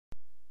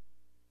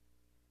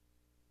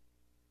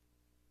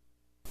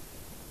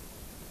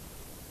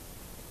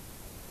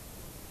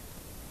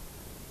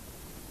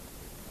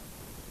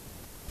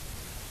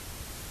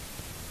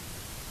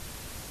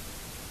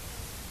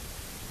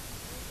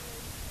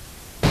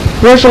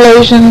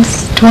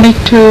Revelations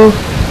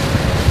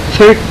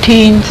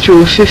 22:13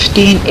 through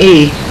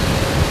 15a.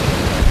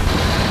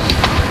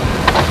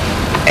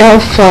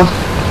 Alpha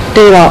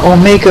Dela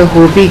Omega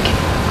Hubig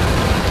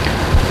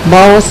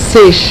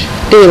Bawasish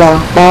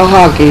Dela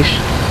Bahagish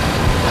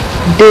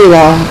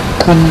Dela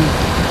Kan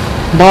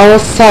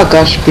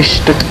Bawasagash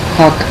Bishtak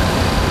Hak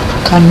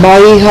Kan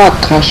Bai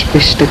Hakash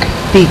Bishtak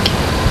Big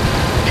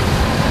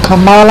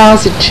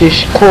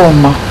Kamalasichish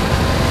Koma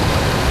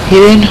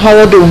Hirin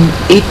Haladum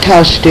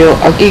Itashdeo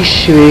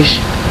Agishwish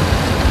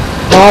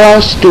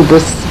Balash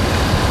Dubas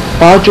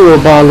Bajur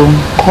Balum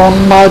Kon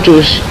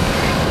Majush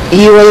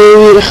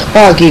Iwalewir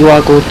Bagi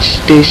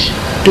Wagoch Dish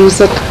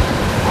Duzak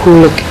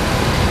Huluk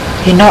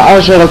Hina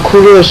Ajara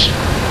Kurush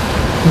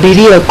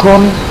Biria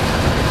Kon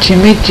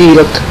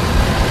Chimijilak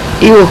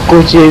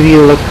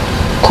Iwakojevilak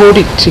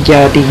Kodik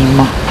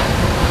Chigadima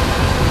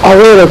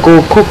Awera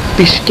Go Cook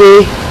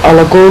Bishke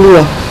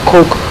Alagolua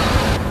Cook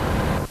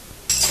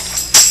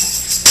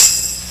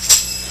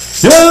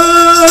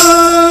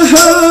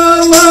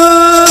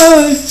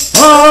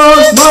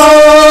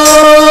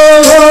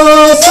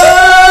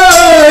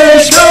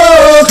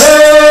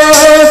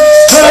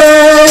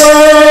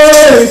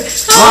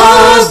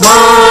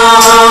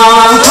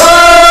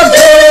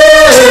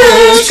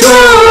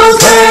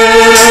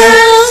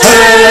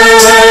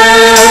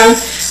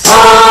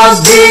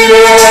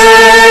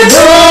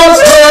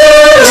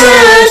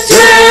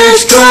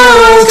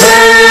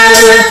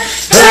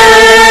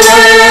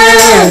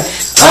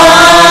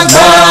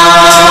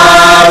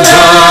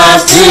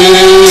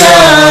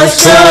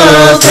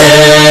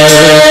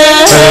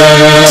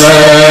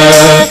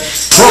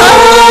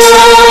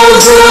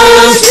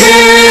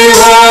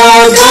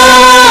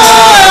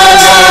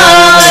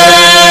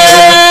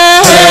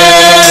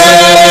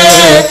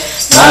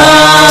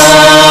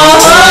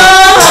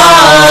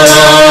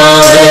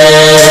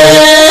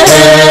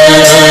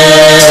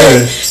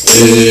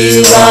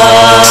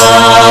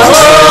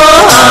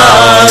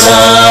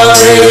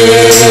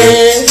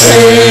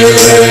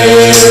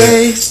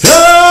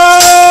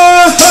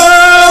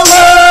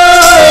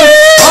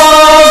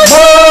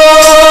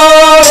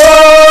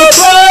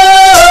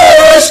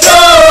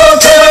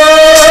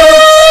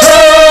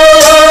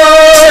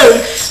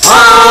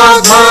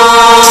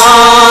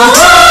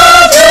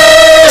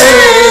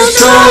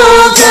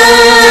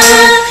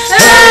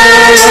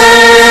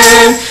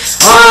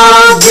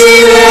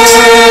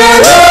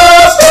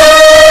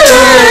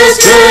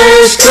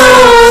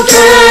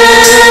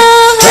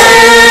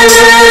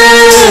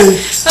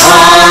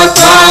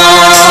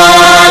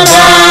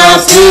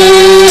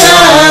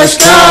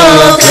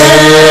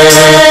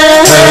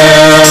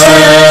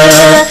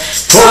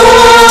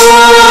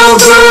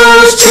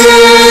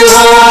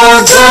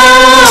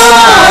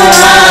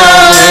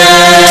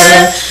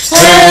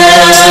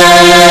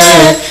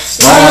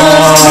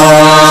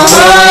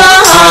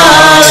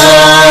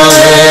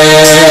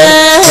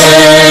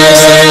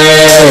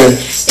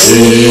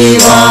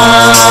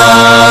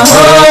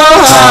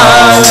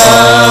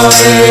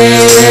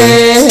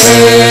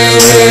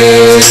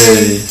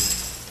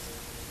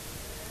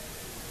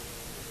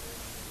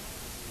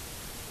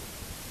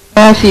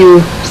Matthew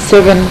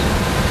 7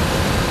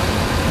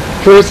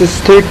 verses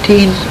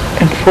 13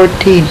 and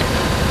 14.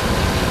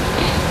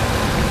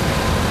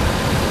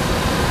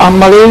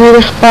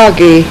 Amalewirich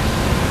Bage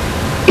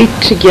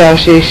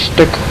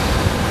Itchigyashishtak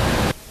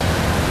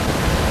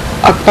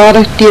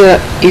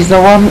Akbaratia is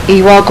the one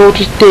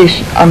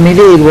Iwagotish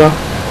Amilelwa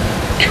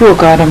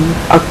Chugadam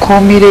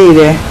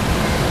Akomirele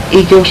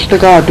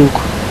Igyostagaduk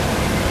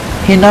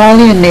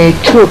Hinaliane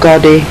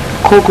Chugade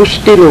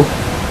Kokustilo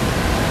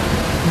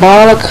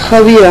Balak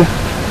Javier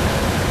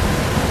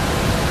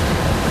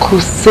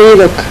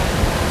Kuselak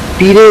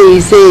Bire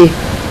Ize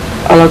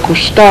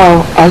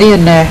Alakustao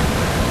Aliene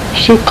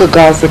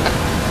Shukagazak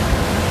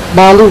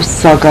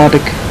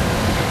Balusagadak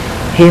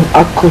Him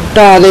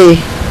Akutale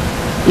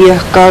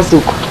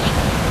Iakazuk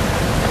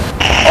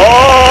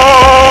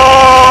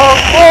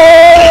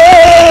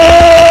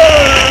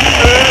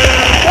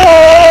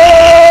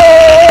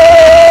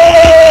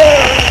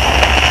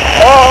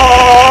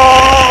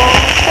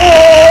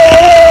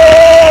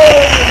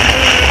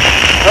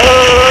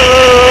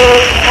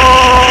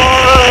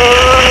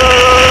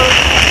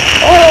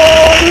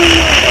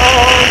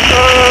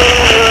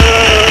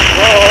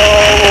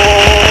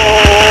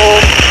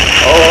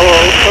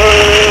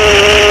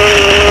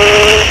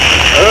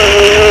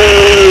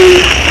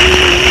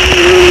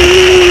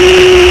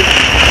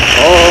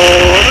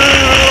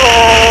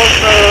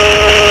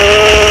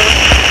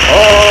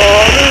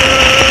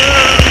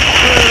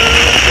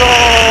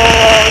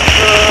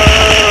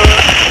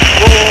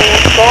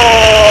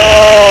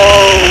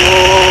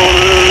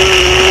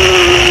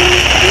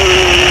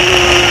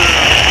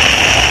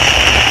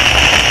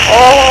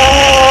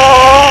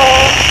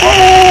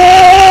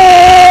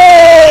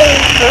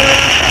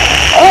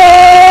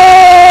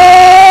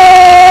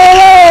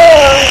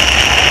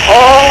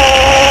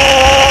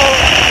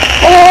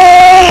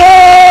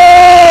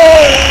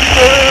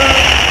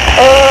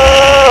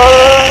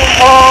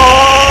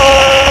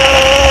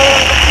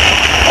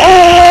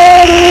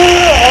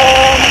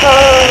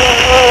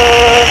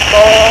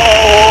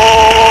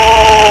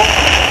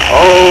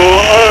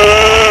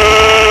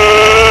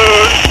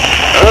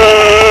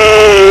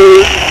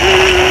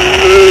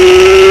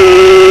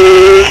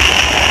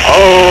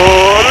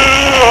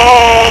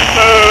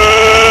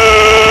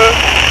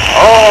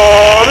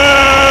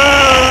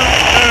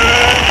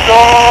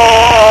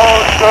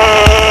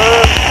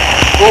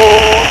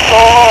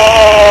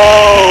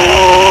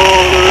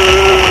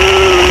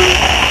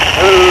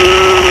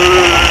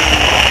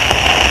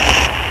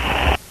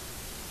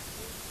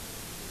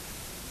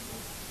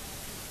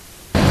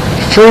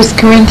 1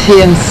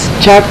 Corinthians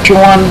chapter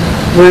 1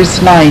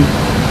 verse 9.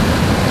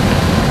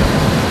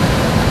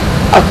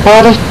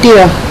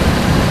 Akparatia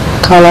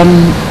kalan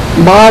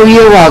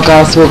baria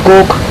wagas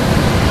wagok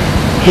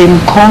him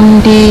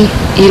kondi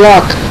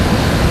ilak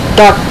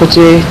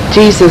dakpaje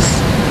Jesus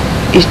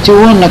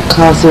istuana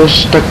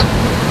kazostak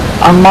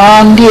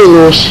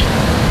amandielos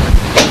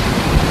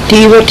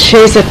tivat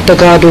shesat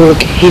tagadurg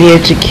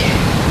hiretik.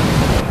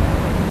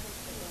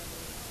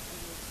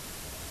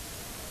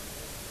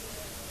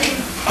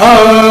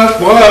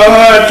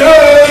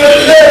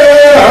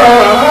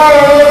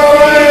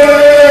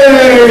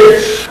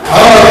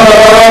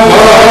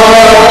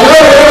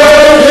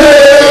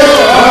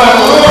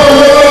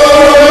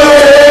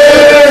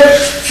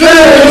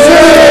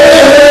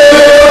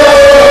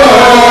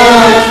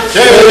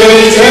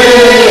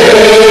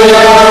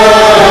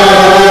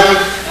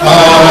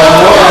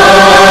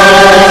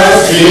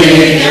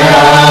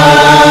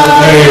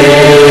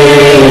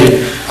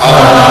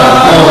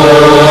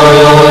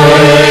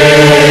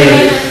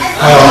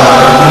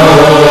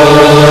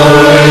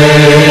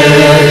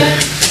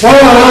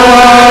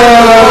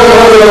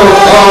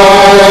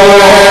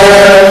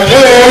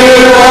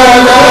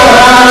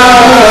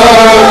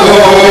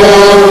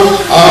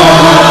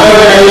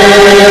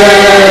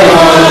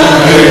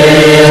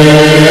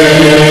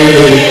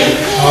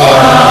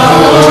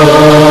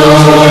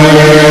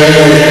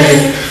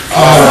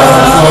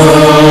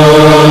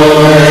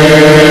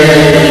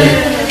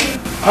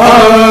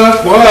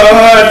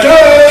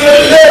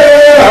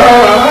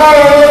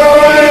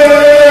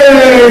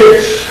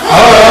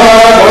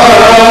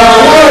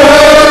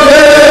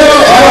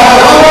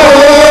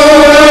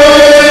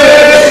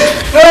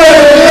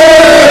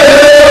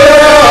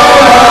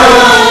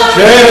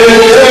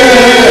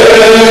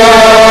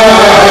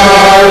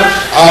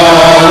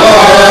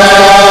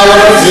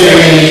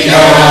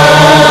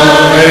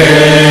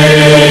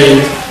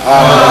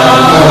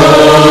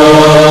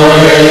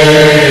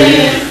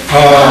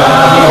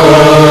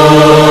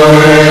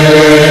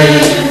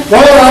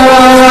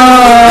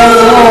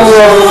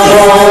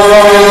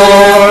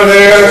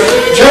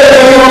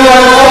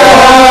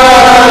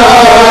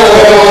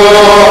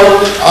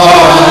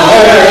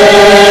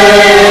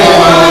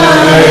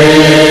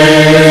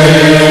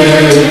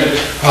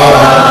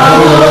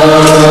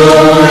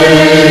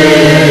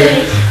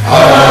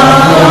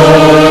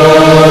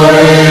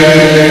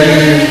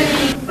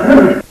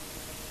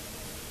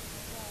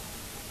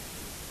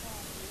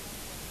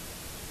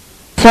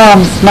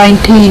 Psalms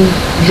 19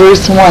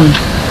 verse 1.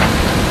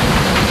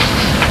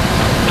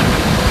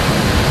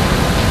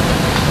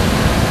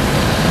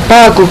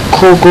 Bago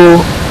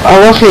kogo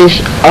alakish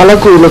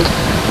alagulak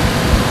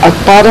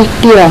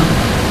akparatia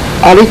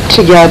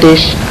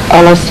alichigadish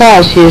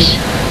alasajish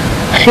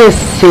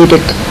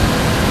chesidik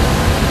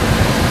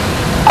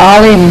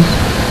alim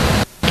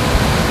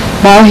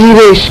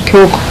mahirish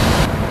kuk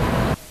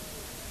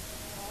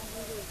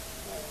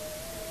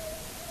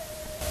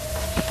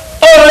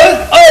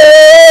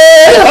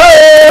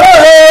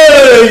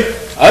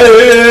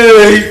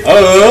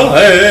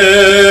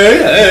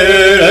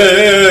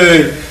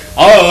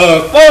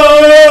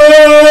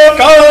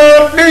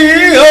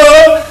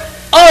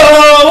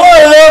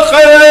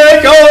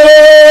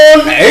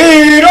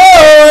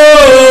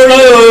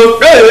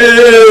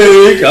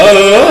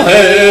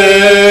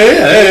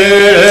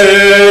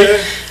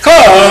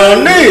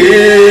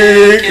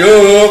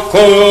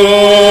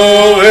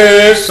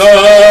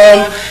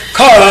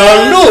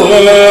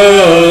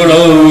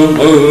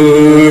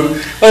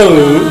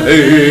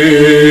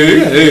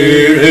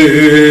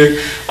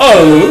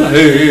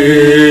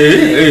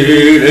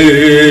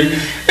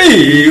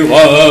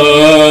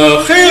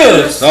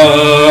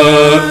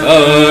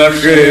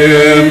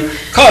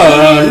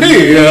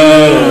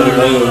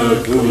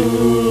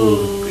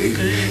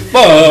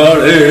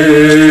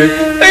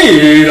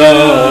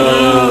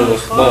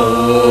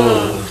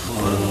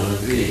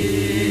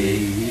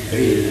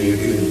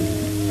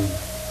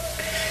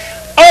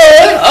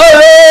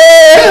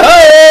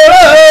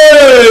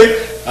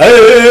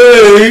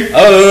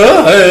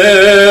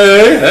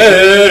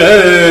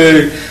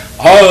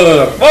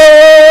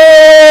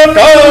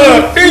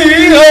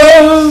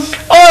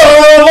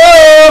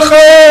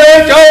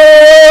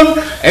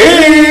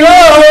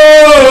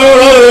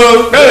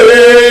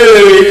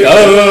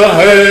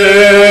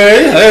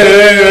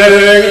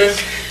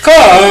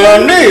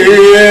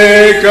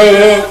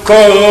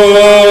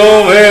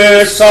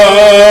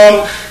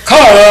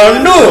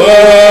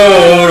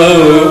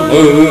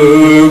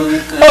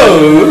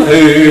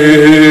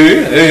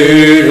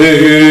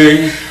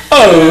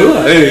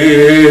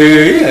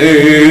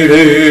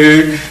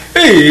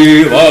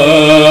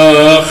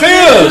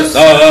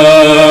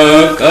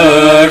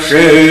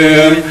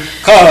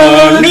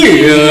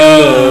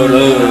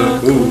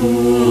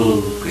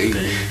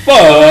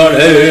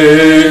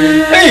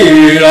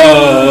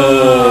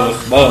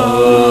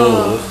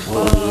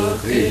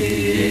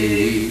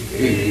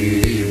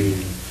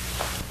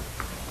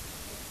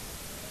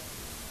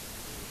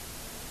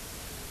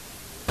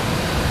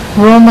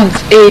Romans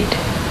 8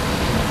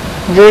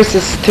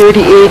 verses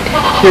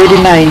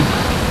 38-39.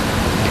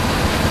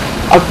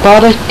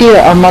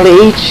 Akbarahtia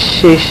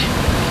amalaichish.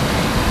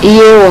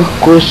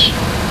 Iewakus.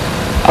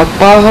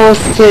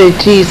 Akbahose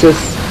Jesus.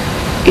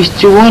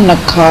 Istuana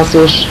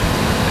kasus.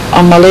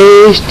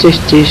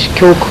 Amalaichish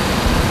kuk.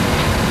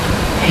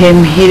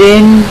 Him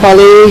hirin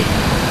bale.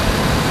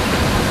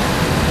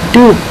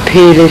 Du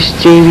pelish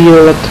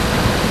javiolat.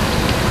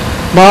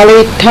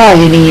 Bale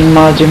tahini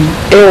majum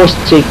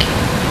eostik.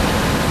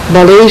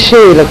 Bale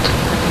shelat.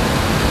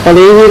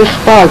 Bale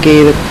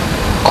wilchbagelet.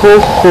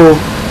 Kocho.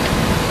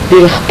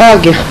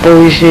 Wilchbagich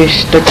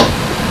boishistak.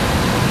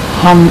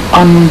 Ham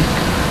an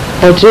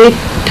budget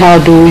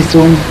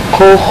taduizum.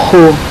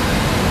 Kocho.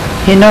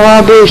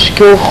 Hinawabish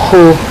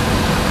kocho.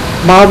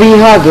 Babi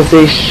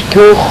hagasish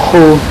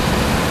kocho.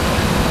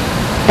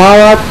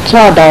 Barat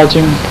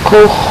chadajum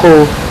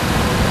kocho.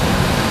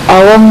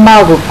 Awam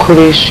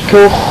magukurish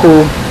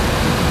kocho.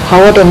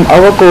 Hawadam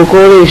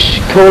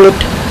awagogorish kolet.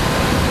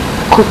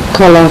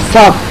 Kukkala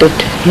sabdat.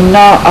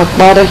 Hina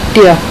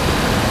akbaratia.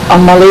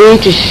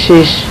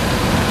 Amalaitishish.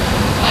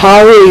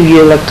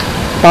 Harevilak.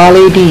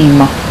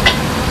 Baledima.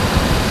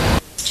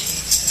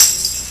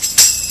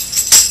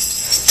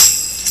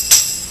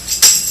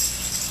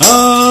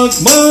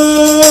 Akbaratia.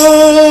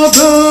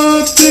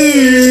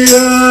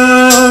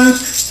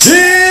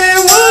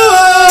 Chiwagokonata.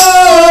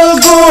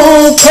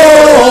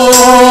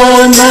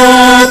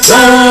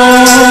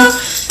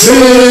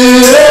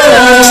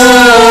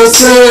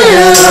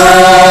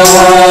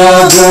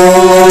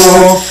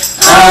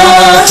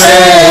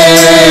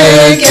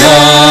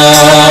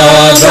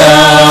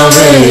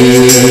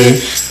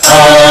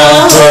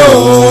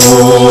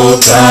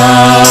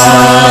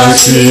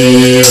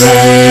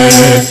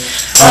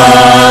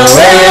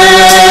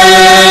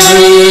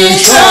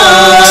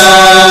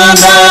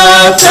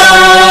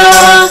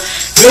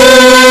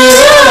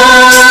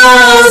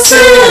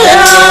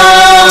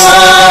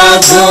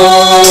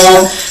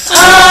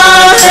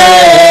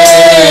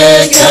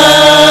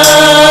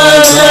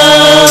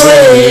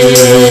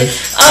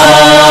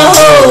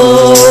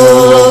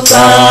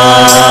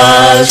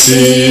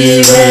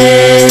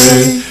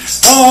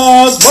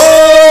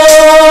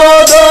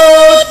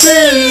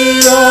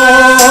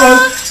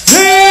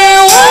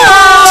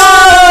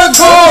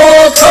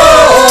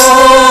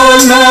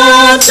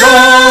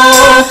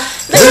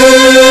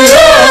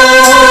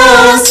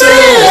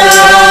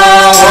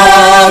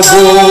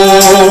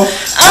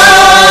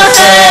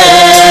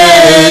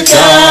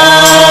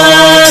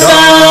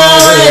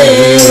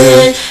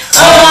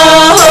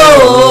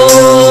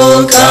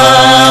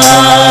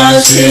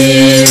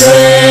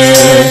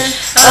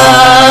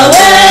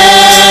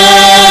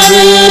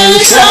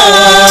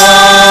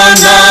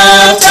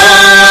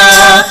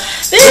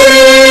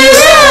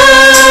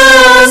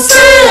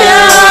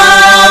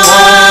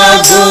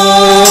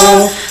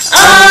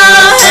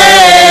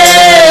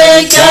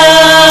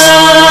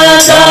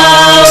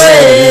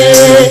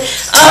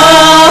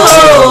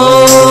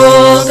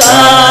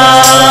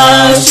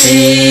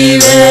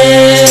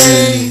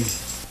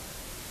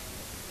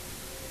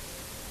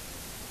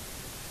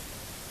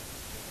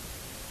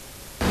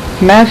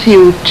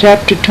 Matthew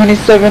chapter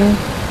 27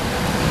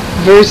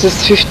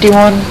 verses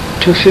 51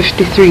 to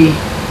 53.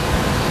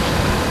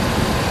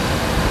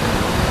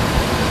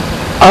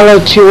 Ala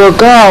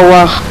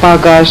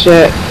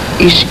CHIWAKIIWALAXUUA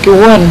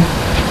ishkiwan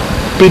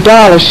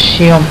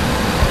bidalashiyam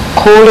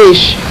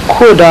kolish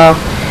kuda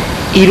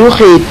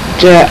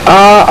iruchit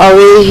a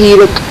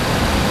awehilik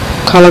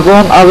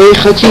kalagon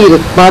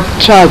awechajilik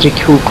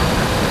batchajikuk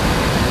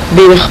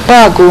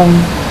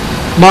bilchbagum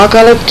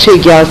magalat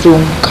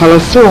chigyazum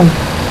kalasum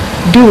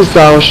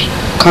Duzaus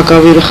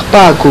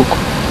kagavirchbaguk.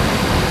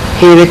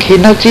 Herik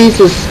hina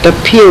Jesus da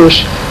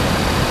pius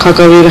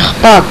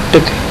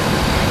kagavirchbagduk.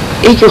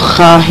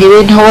 Igucha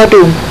hirin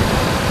hawadum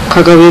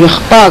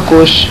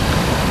kagavirchbagus.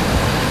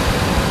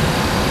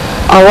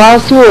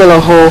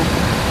 Awazuelaho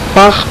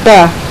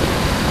bachda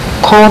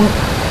kon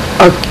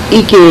ak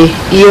ige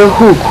ia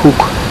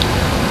huk.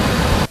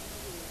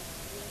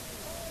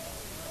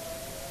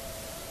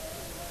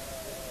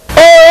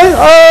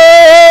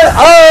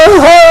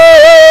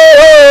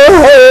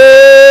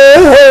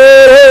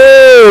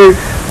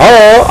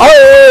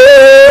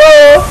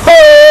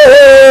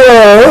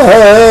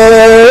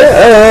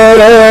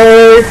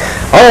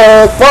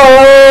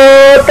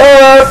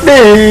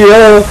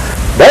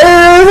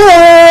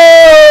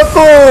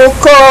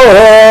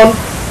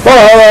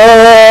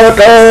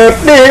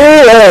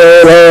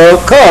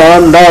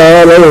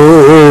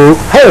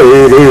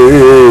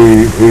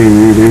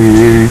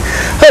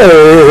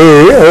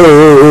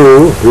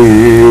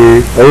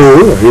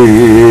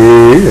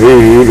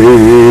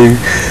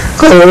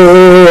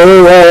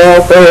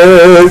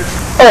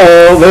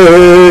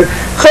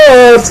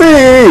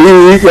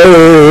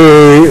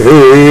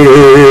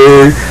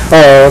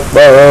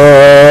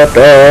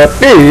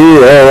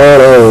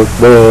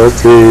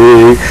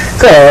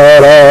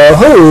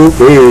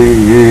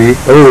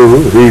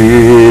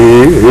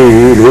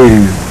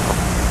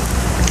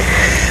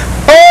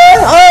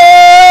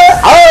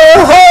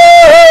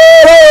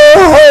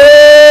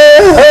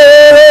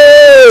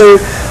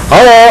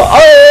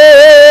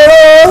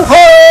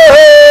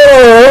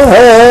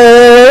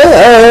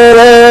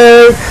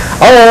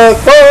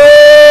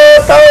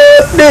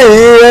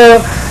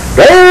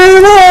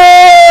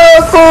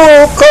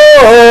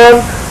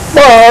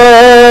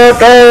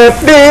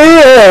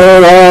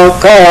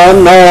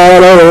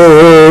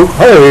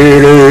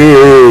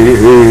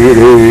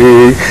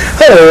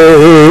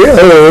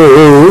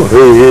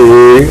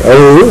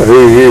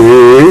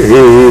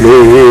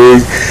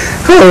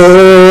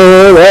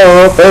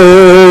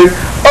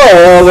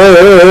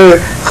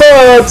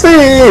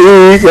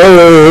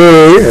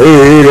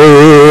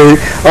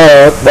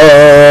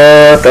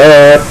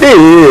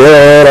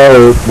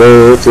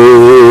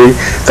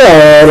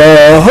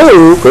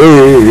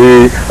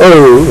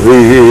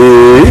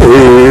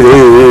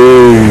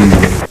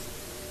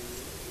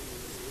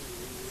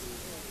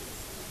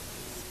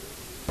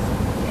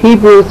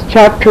 Hebrews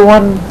chapter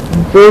 1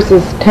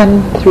 verses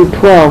 10 through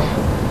 12.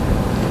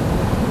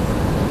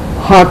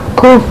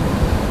 Haku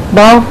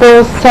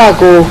Bafo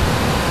Sago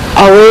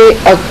Awe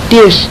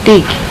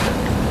Akdishtik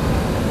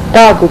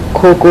Dagu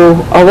Koko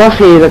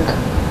Awahirak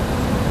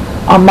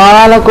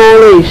Amala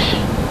Golish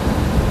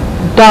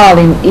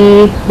Darling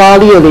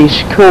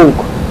Balialish Kog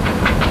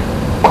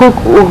Cook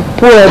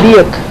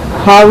Puadik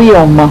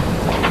Havioma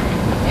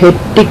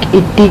Hetik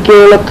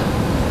Itigelak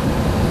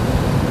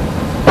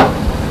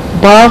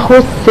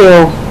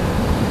Bahosel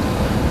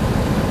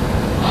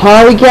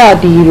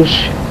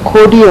Hargadirush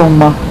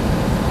Kodioma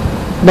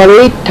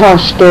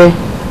Baretashte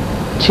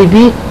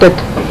Chivitak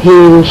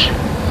Hirush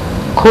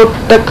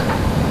Kotak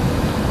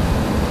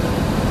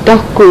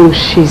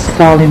Dakushi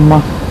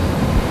Salima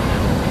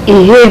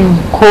Ihem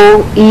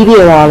Ko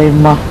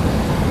Idialima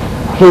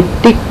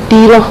Hetik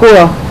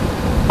Dilahua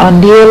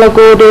Andiela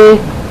Gode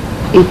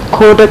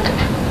Ikodak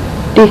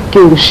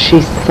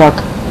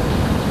Dikushisak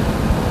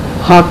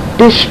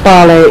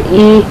Hakdishpale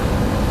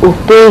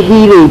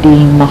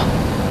Upehiridima.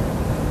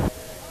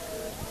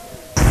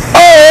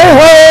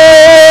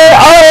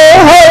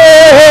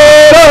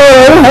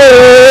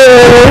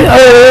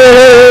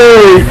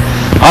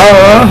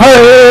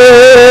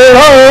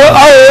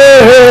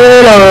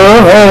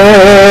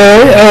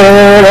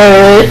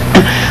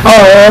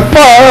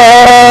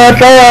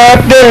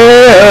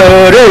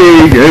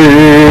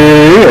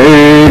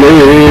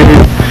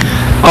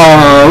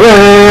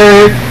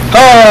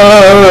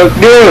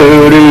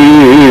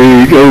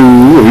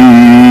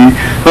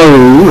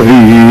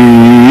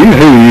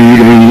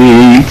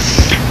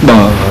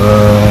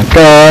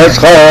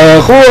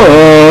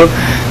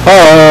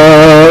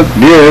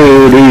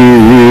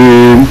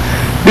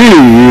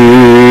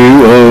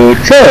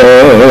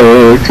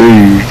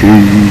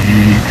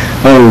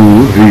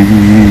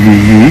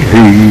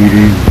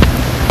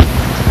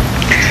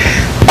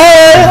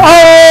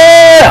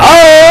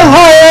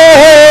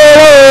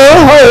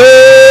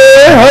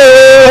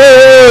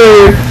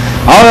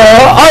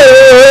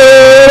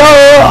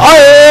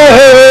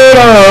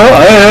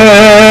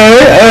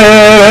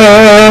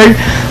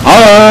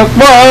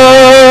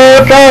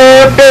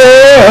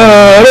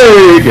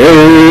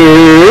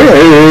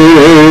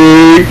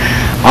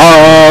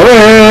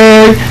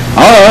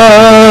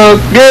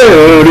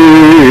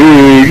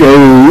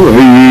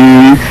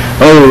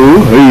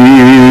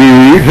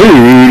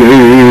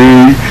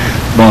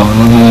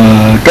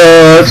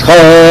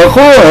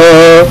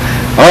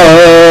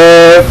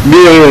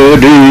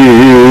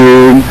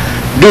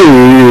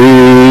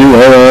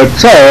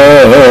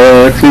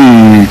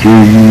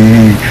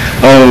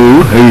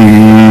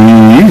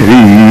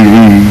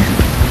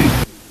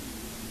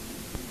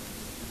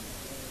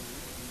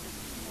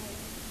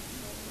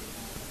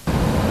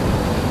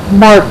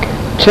 Mark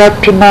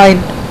chapter 9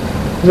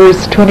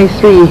 verse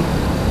 23.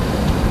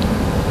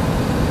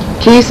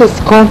 Jesus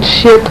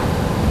konshik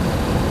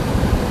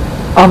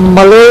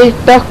Amale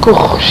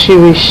Takuch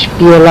Shivish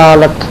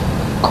Bielalak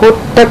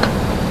Kotak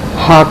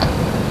Hag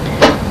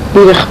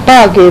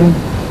Birchpagin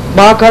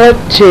Bakalat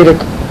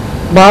Chirik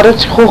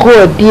Barach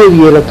Hoho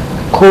Dievielak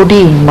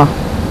Kodima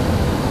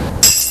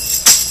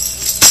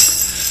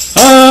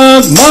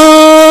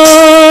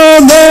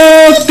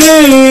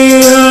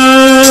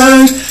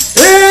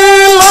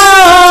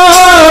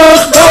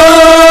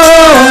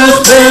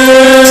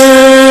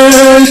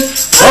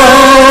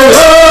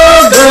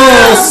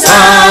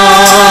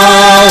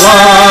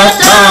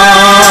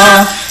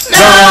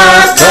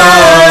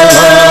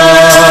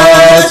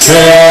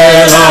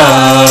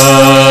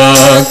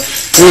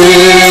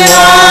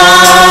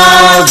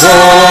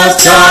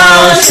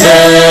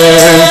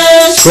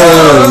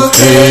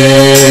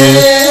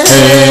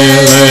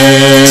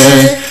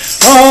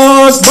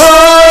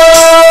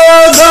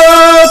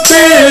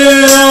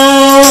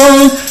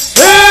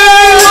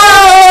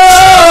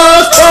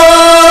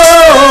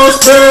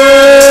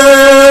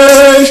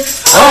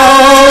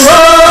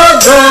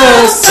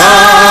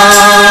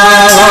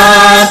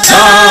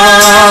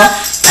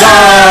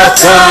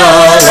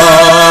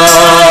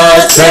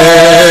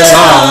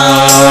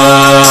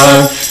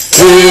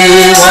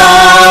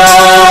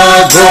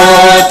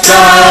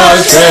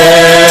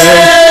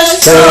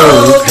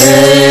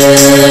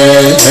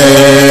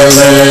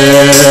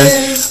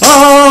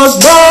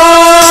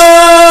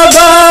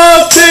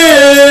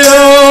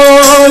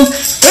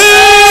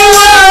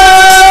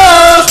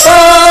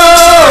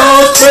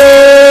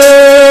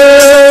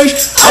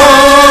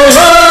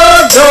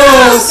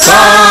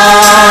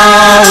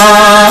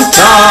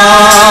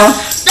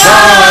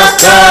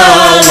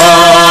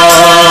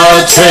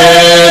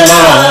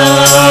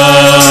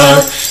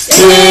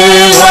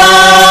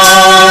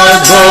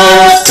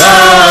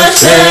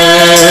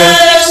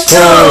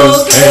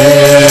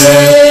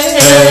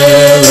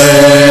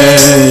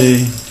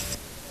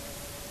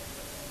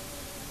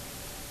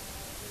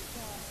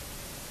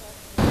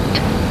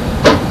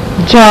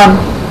John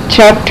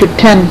chapter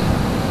 10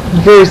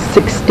 verse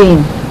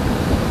 16.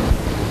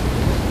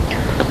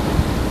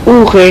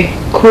 Ure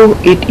ku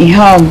it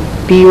iham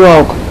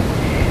biwag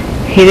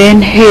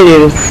hiren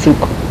heresuk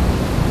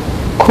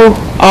ku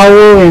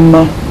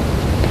awema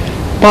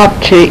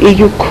papche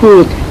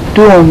iyukud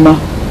duoma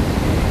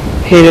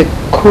here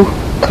ku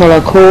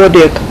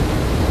kalakodek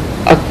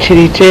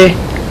akchirite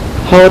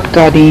haut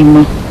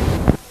gadima.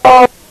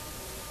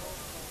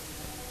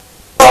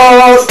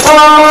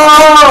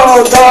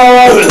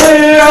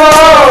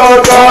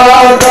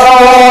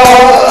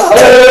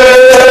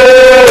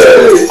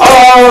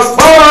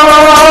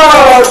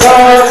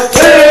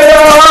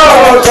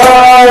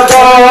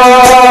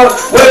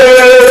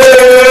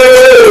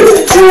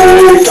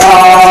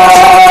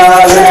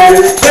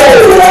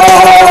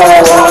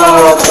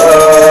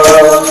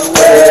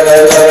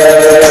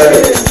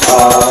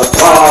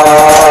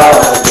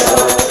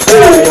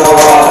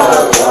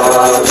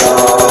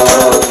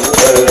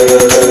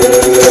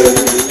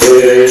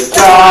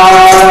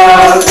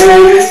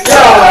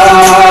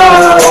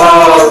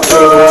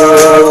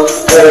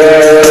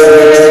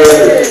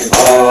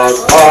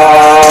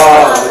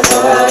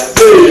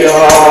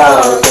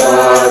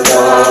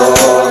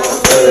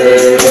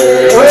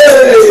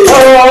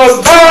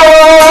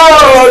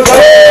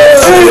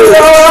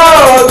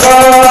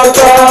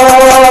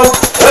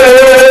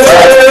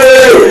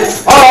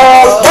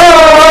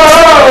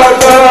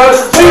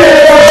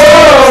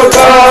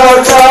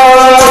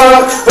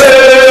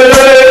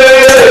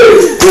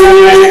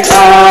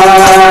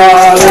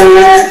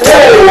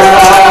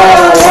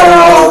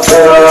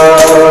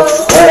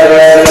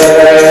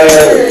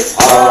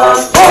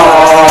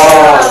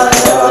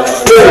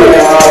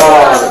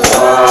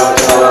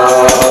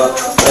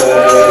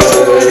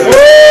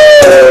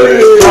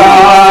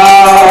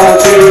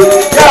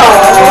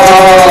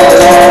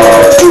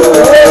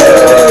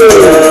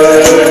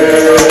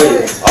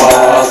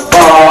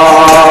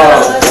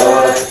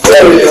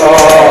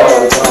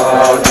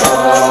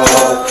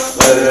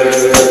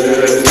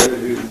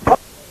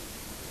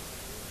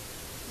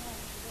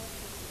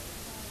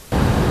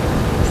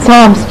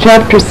 Psalms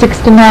chapter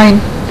 69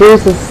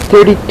 verses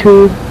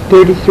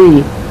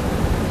 32-33.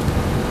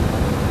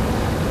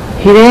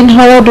 Hiren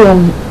haladum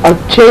ak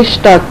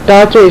cheshtak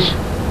dajesh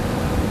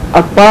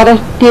ak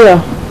baratia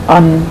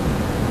an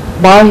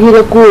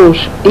bahira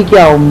kush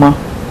igyauma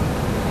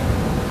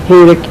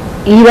hirek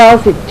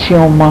irasik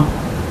chioma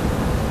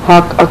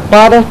hak ak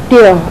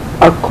baratia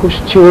ak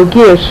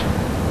kushchiwagish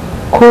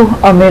ku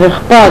amirich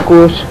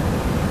bagush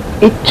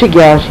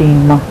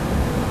itchigyashima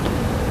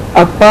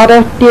ak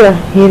baratia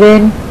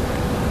hiren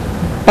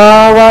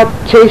Bawa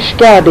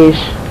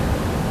cheshkadish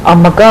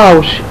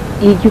amagaush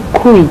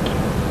iyukuig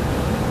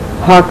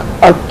hak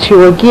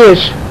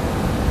akchiwagish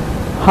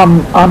ham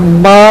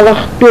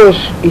anbalach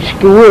dush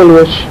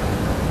ishgewulwish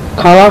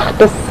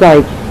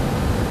kalachtasai.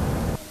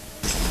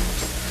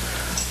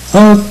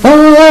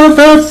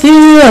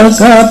 Apadatia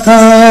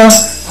gata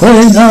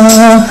hena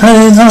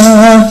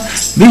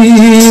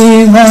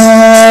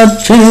Viva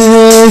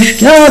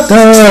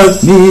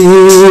cheshkatak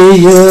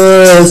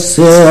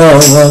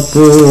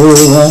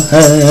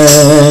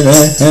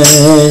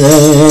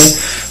CHIWAKIIWALAXUUA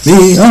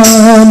Viva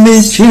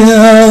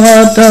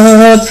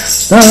michiatak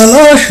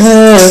stalashe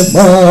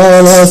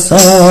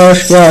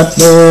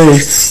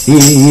balasashkatnesh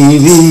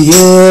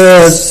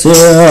Iviye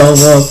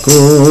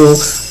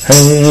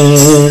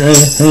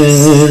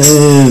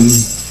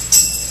CHIWAKIIWALAXUUA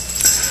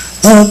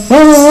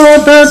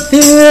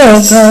Apadatia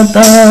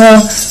gata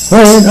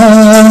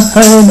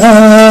hena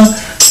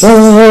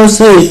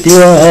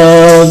Positya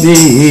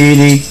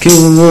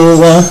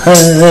virikuwa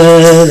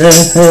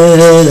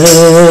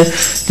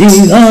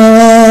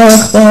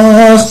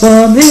Dilachbachba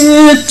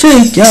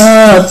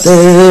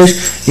mitchikyatesh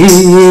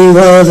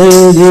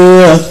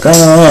Ivadedia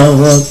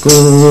kavaku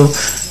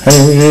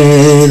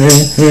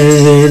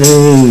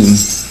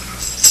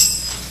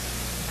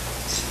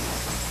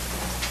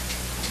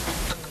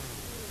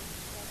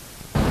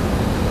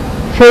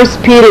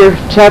First Peter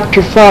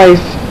chapter 5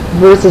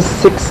 verses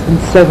 6 and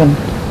 7.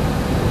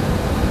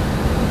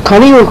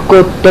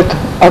 Kaliukotak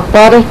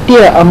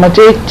aparatia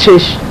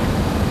amajechish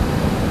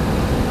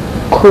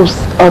kus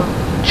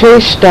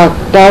cheshtak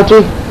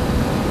daji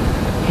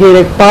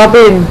hirek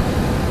babin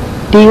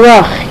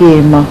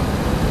diwachima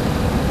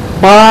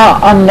ba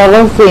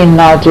annalazin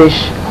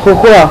najish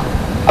hukwa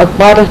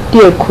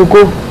aparatia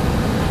kugu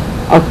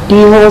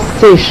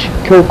akdihosish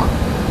kuk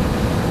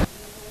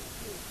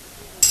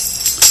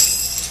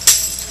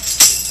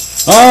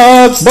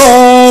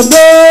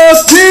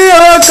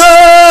Akbadatia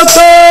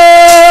kata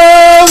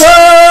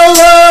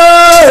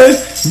walai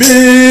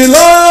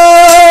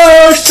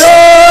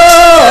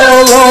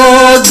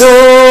bilashtalado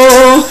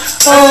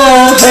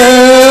ahe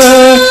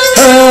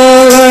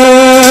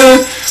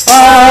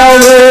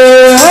ave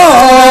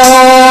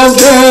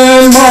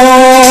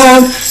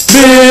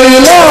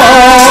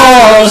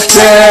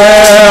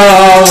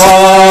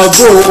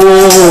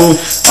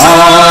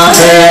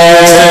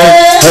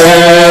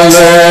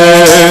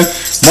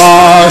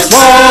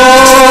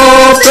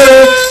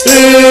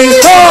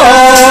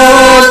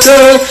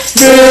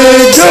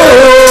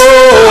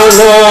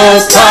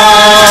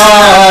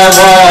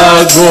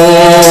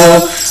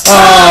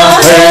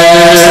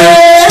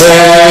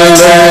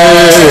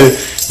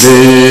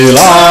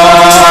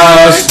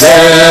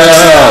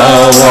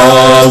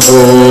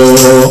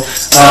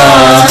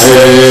Ahe,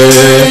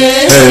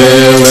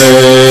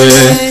 hele.